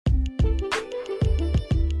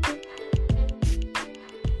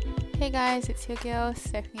Hey guys, it's your girl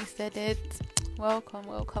Stephanie said it. Welcome.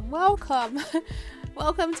 Welcome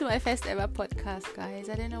to my first ever podcast, guys.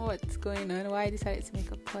 I don't know what's going on, why I decided to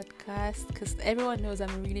make a podcast, because everyone knows I'm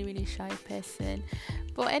a really shy person.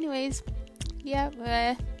 But anyways, yeah,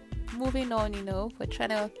 we're moving on, we're trying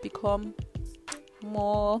to become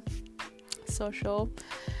more social.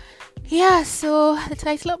 Yeah, so the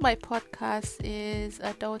title of my podcast is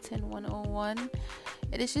Adulting 101.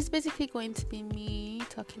 It is just basically going to be me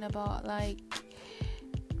talking about my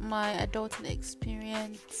adulting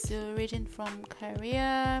experience, so ranging from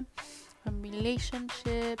career, from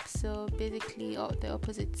relationships, so basically the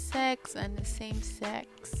opposite sex and the same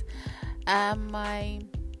sex, my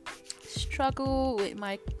struggle with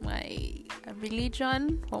my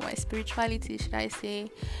religion, or my spirituality should I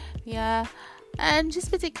say, yeah, and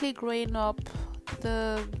just basically growing up,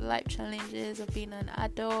 the life challenges of being an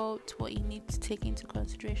adult, what you need to take into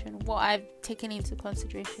consideration, what I've taken into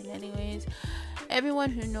consideration anyways. Everyone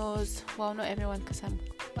who knows, well, not everyone, because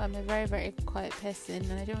I'm a very quiet person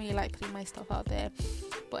and I don't really like putting my stuff out there,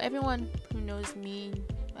 but everyone who knows me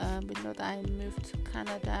would know that I moved to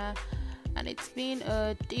Canada, and it's been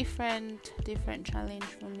a different challenge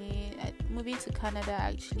for me. Moving to Canada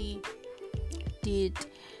actually did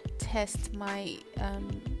test my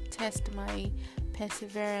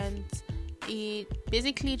perseverance. It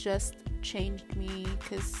basically just changed me,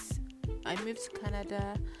 because I moved to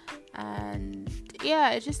Canada and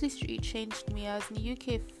yeah, it just literally changed me. I was in the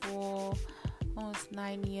UK for almost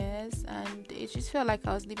 9 years and it just felt like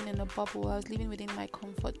I was living in a bubble. I was living within my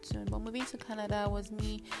comfort zone, but moving to Canada was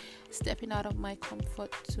me stepping out of my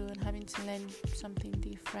comfort zone, having to learn something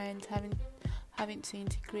different, having to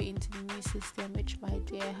integrate into the new system, which my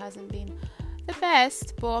dear hasn't been the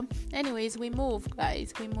best. But anyways, we move,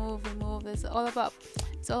 guys. We move. It's all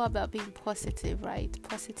about being positive, right?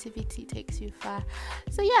 Positivity takes you far.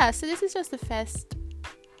 So this is just the first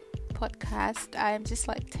podcast. I'm just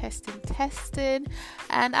testing,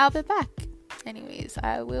 and I'll be back. Anyways,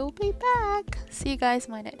 I will be back. See you guys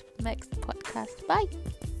in my next podcast. Bye.